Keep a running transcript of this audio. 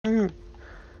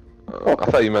I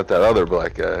thought you meant that other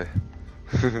black guy.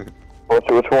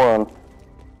 Which one?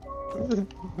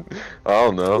 I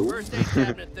don't know. First aid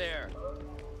cabinet there.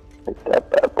 Take that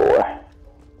bad boy.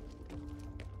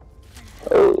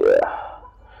 Oh yeah.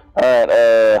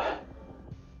 Alright,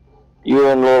 you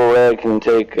and Little Red can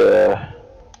take, Oh,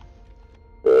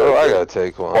 I gotta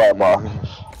take one. flat boxes.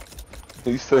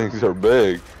 These things are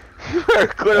big. You better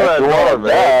clear If that you door, wanna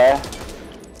man. die,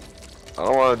 I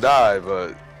don't want to die,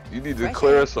 but you need to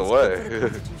clear us away.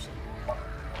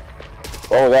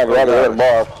 oh, we got the Oh, other red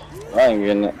gosh. box. I ain't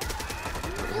getting it.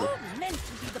 You're meant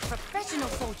to be the professional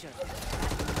soldier.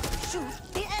 Shoot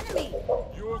the enemy.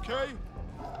 You okay?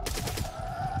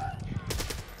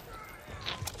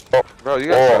 Bro, you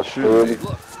gotta stop shooting me.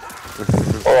 Look,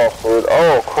 Oh, food.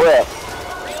 Oh, crap.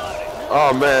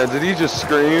 Oh man, did he just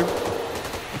scream?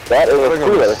 That is I a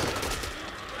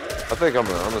think I'm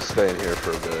killer. gonna stay in here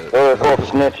for a bit. Those are called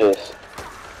snitches.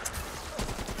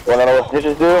 Wanna know what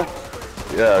snitches do?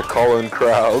 Yeah, call in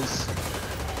crowds.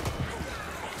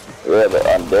 Yeah, the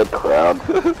undead crowd.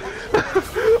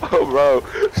 Oh bro,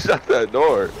 shut that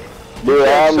door. Dude,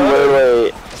 I'm shut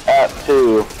literally at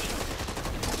 2.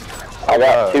 I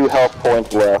got gosh. 2 health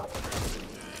points left.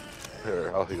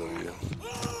 Here, I'll heal you.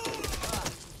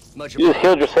 much You just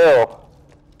healed yourself.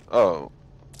 Oh.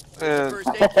 Man, First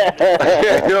aid cabinet. I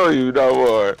can't heal you no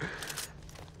more.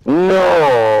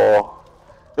 No.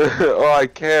 Oh, I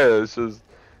can. It's just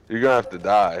you're gonna have to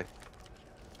die.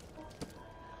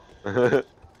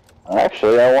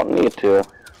 Actually, I won't need to.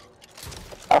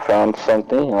 I found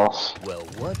something else. Well,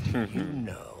 what do you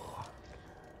know?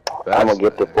 I'm gonna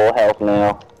get to full health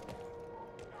now.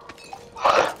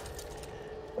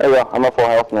 There you go. I'm at full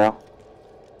health now.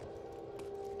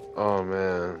 Oh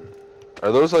man,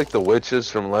 are those like the witches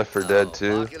from Left 4 Dead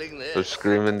 2? Pocketing this. Those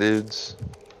screaming dudes.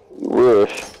 You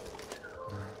wish.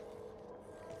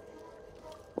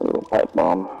 Ooh, pipe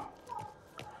bomb.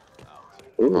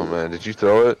 Ooh. Oh man, did you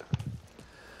throw it?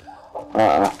 What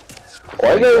are you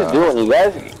Thank guys God. doing? You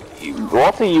guys,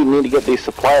 one thing you need to get these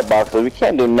supply boxes. We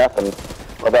can't do nothing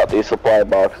without these supply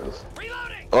boxes.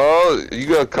 Reloading. Oh, you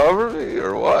gonna cover me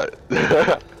or what?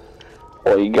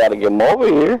 Well, you gotta get them over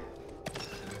here.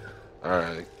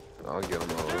 Alright, I'll get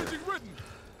them over.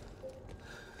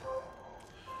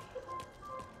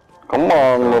 Come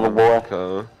on, little boy.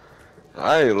 Okay.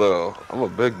 I ain't little, I'm a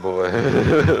big boy.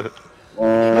 I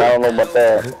don't know about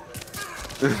that.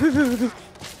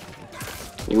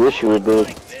 You wish you were big.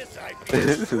 Like this, I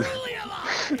feel truly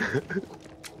alive.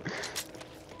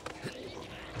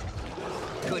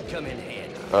 Could come in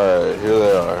handy. Alright, here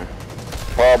they are.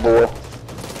 Oh boy,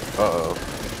 Uh-oh.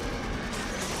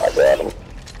 I got him.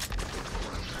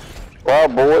 Oh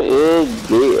boy is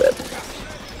dead.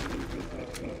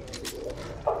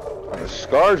 The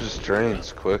Scar just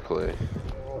drains quickly.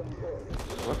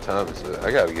 What time is it?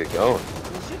 I gotta get going.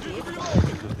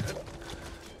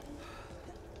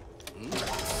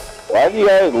 Why are you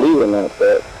guys leaving that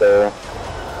there?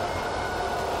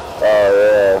 Oh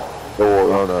yeah,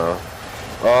 door. Oh no.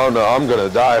 Oh no, I'm gonna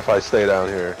die if I stay down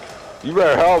here. You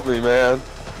better help me, man.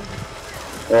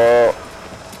 Well,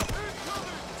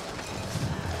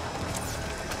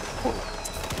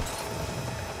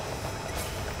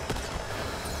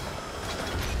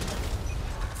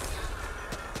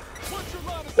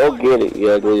 go get it, you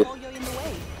ugly. Oh, you're in the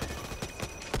way.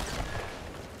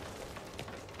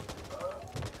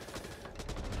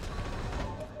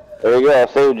 There you go, I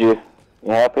saved you.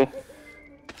 You happy?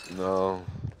 No.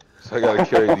 So I gotta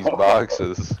carry these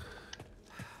boxes.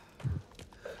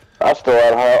 I still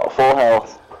had full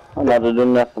health. I'm not to do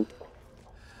nothing.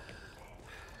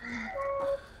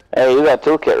 Hey, you got a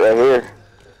toolkit right here.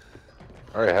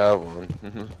 I already have one.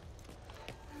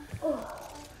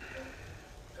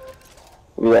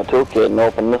 You got a toolkit and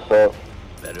open this up.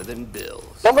 Better than Bill's.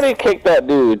 Somebody kick that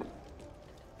dude.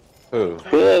 Who? If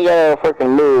he ain't got a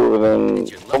freaking move, then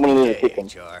It's your somebody lucky needs to day,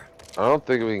 kick him. HR. I don't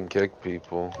think we can kick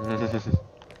people.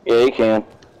 Yeah, he can.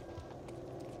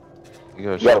 You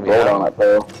gonna You show gotta me vote on how? it,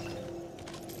 though.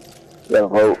 You gotta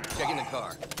vote. Checking the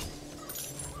car.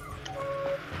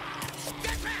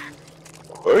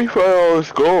 Where you find all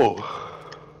this gold?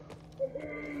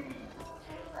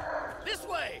 This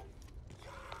way.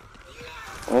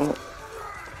 Oh,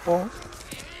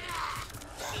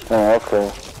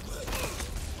 okay.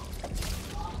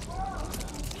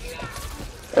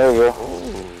 There you go.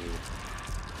 Ooh.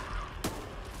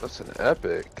 That's an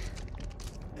epic.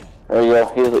 There you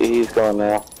go. He's gone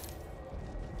now.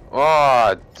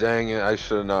 Aw, dang it. I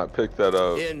should have not picked that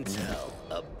up. Intel.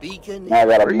 A beacon. Now I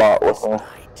got a in bot with me.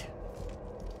 night.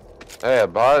 Hey, a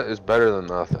bot is better than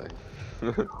nothing.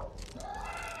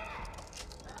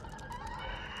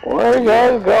 Where are you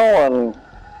guys going?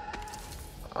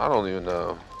 I don't even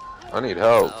know. I need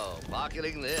help. Oh,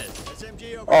 pocketing this.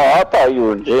 Oh, I thought you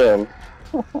were Jim.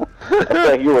 I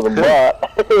thought you were the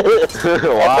bot. I thought you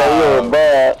were the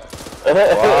bot.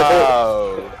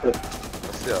 Wow.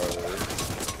 Let's see how it is.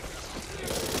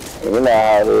 You know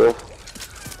how it is.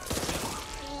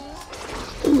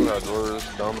 I'm gonna door this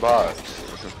dumb box.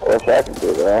 Wish I could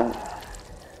do that.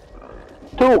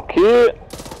 Toolkit.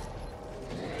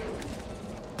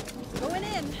 Going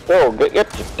in. Oh, get your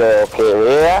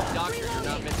toolkit, yeah? Doctor, you're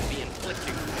not meant to be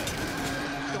inflicting.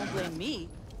 Don't blame me.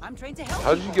 I'm trained to help.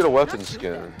 How'd you people, get a weapon not shoot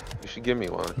skin? them. You should give me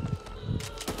one.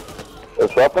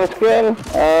 This weapon skin?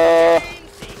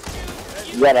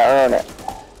 You gotta earn it.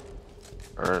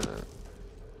 Earn it.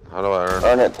 How do I earn it?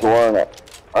 Earn it to earn it.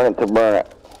 Earn it to burn it.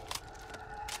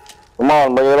 Come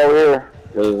on, bring it over here.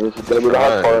 'Cause this is gonna be the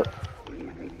hard Trying. part.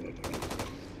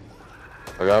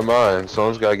 I got mine.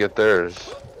 Someone's gotta get theirs.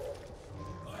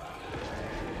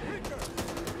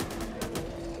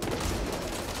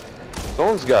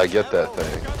 Someone's gotta get that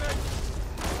thing.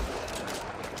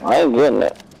 I ain't getting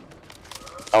it.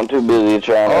 I'm too busy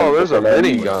trying to... Oh, there's a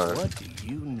minigun. What do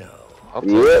you know? I'll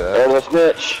take Yep, that. there's a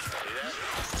snitch.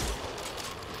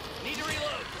 Need to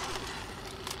reload.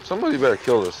 Somebody better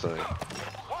kill this thing.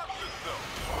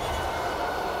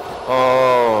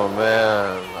 Oh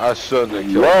man, I shouldn't have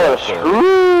killed You're that thing.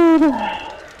 screwed.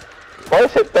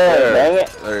 Place it there, dang it.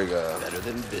 There you go. Better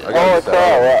than Bill. I gotta Oh, get it's all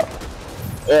that right.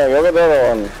 Yeah, go get the other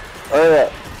one. Hurry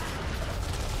up.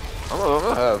 I'm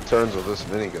gonna have turns with this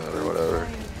minigun or whatever.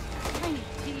 Tiny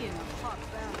tea in a hot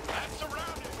bath.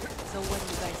 So what do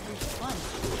you guys do for fun?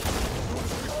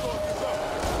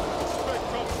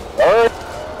 Hurry.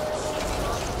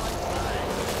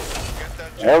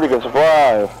 Nobody can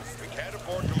survive. We can't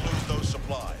afford to lose those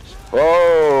supplies.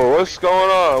 Whoa, what's going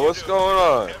on? What's going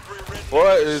on?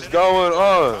 What is going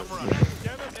on?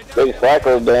 Big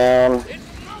cycle down.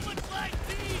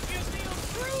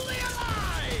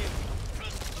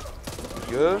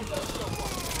 Good?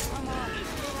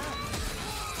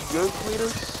 Good,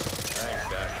 Cletus?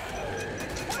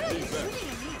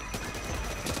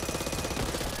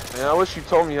 Man, I wish you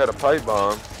told me you had a pipe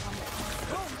bomb.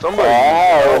 Somebody I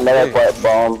needs heard to another help me. pipe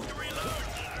bomb.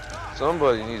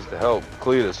 Somebody needs to help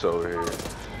Cletus over here.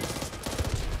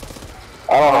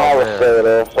 I don't have Oh, a man.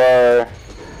 soda, sorry.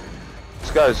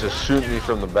 This guy's just shooting me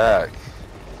from the back.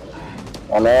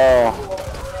 I know.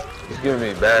 He's giving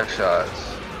me back shots.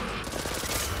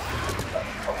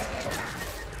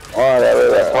 Alright,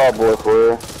 that tall boy for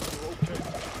you.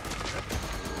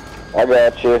 I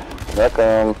got you. Back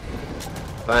on.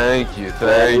 Thank you, Yeah,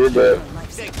 thank you you. did.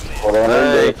 Whatever you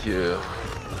Thank you. do.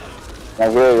 Now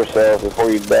heal yourself before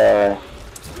you die.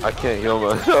 I can't heal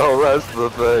myself, that's the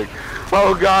thing.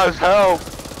 Oh gosh, help!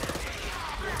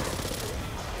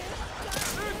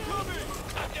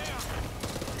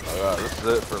 Alright, this is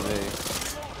it for me.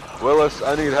 Willis,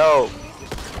 I need help.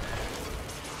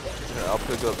 Here, I'll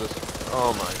pick up this.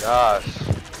 Oh my gosh.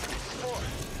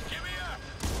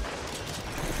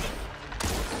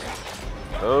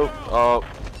 Oh,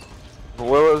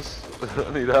 Willis,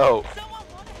 I need help.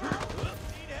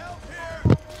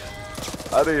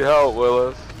 I need help,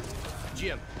 Willis.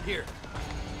 Jim, here.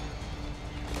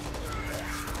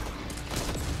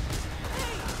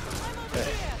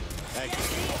 Thank you.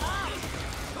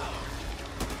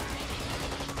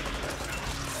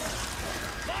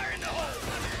 Fire in the hole.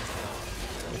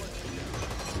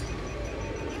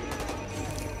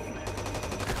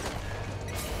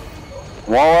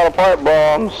 Want a lot of pipe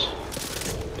bombs.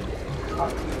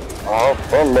 Oh,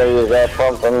 somebody's got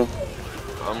something.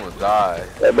 I'm gonna die.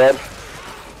 That bad?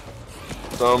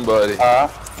 Somebody Huh?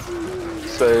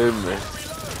 save me.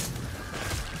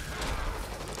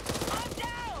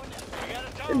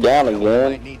 You're down Might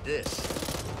again. need this.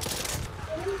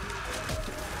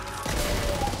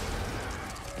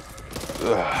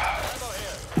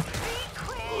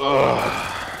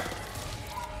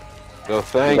 No,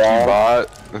 thank you, Yeah. bot.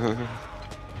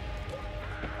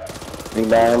 You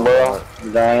dying, bro?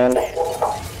 You dying?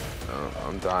 Oh,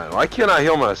 I'm dying. Why can't I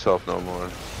heal myself no more?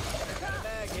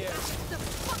 What the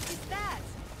fuck is that?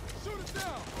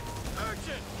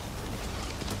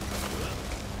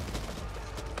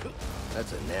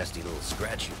 That's a nasty little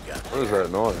scratch you've got. What is that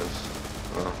noise?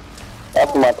 Oh.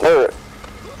 That's my turret.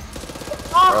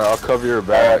 Alright, I'll cover your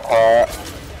back. I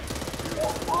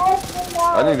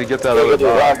need to get that other Get the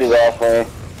box. zombies off me.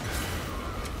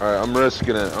 Alright, I'm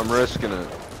risking it. I'm risking it.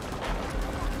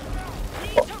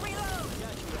 Need to reload.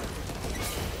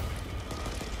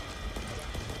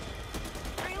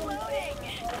 Reloading.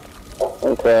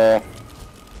 Okay.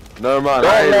 Never mind,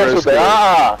 I Don't ain't mess with risking it. it.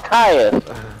 Ah, Caius.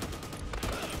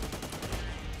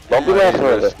 Don't be I ain't messing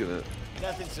with it. risking it.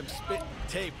 Nothing some spit and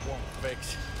tape won't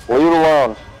fix. Leave it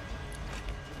alone.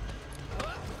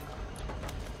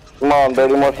 Come on,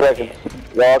 30 more seconds.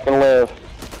 Y'all can live.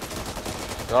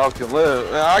 Y'all can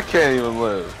live. Man, I can't even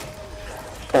live.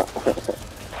 Watch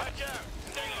out!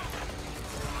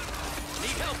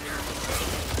 Need help here.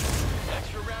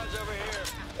 Extra rounds over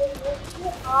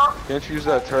here. Can't you use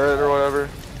that turret or whatever?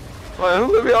 Man,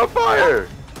 who lit me on fire?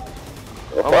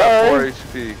 I'm Fine. at 4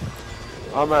 HP.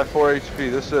 I'm at 4 HP.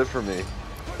 This is it for me.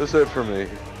 This is it for me.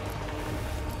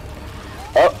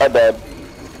 Oh, I died.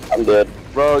 I'm dead.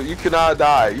 Bro, you cannot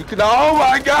die. You cannot. Oh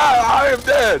my god, I am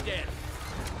dead. Dead.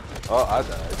 Oh, I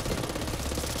died.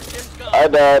 Jim's gone. I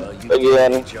died Well, you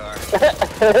again. jar.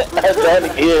 I died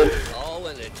again. All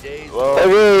in a day's Whoa.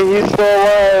 Hey, he's still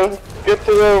alive. Get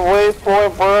to the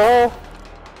waypoint, bro.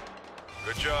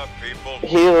 Good job, people.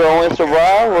 He's the only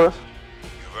survivor.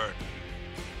 You've earned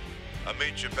it. I'll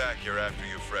meet you back here after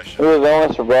you He freshen was up. the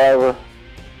only survivor.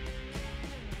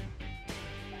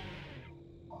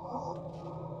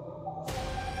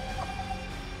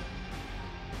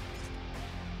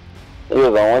 He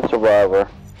was the only survivor.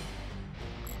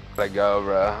 Let go,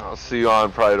 bro. I'll see you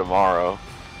on probably tomorrow.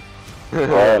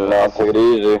 Alright, now take it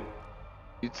easy.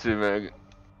 You too, man.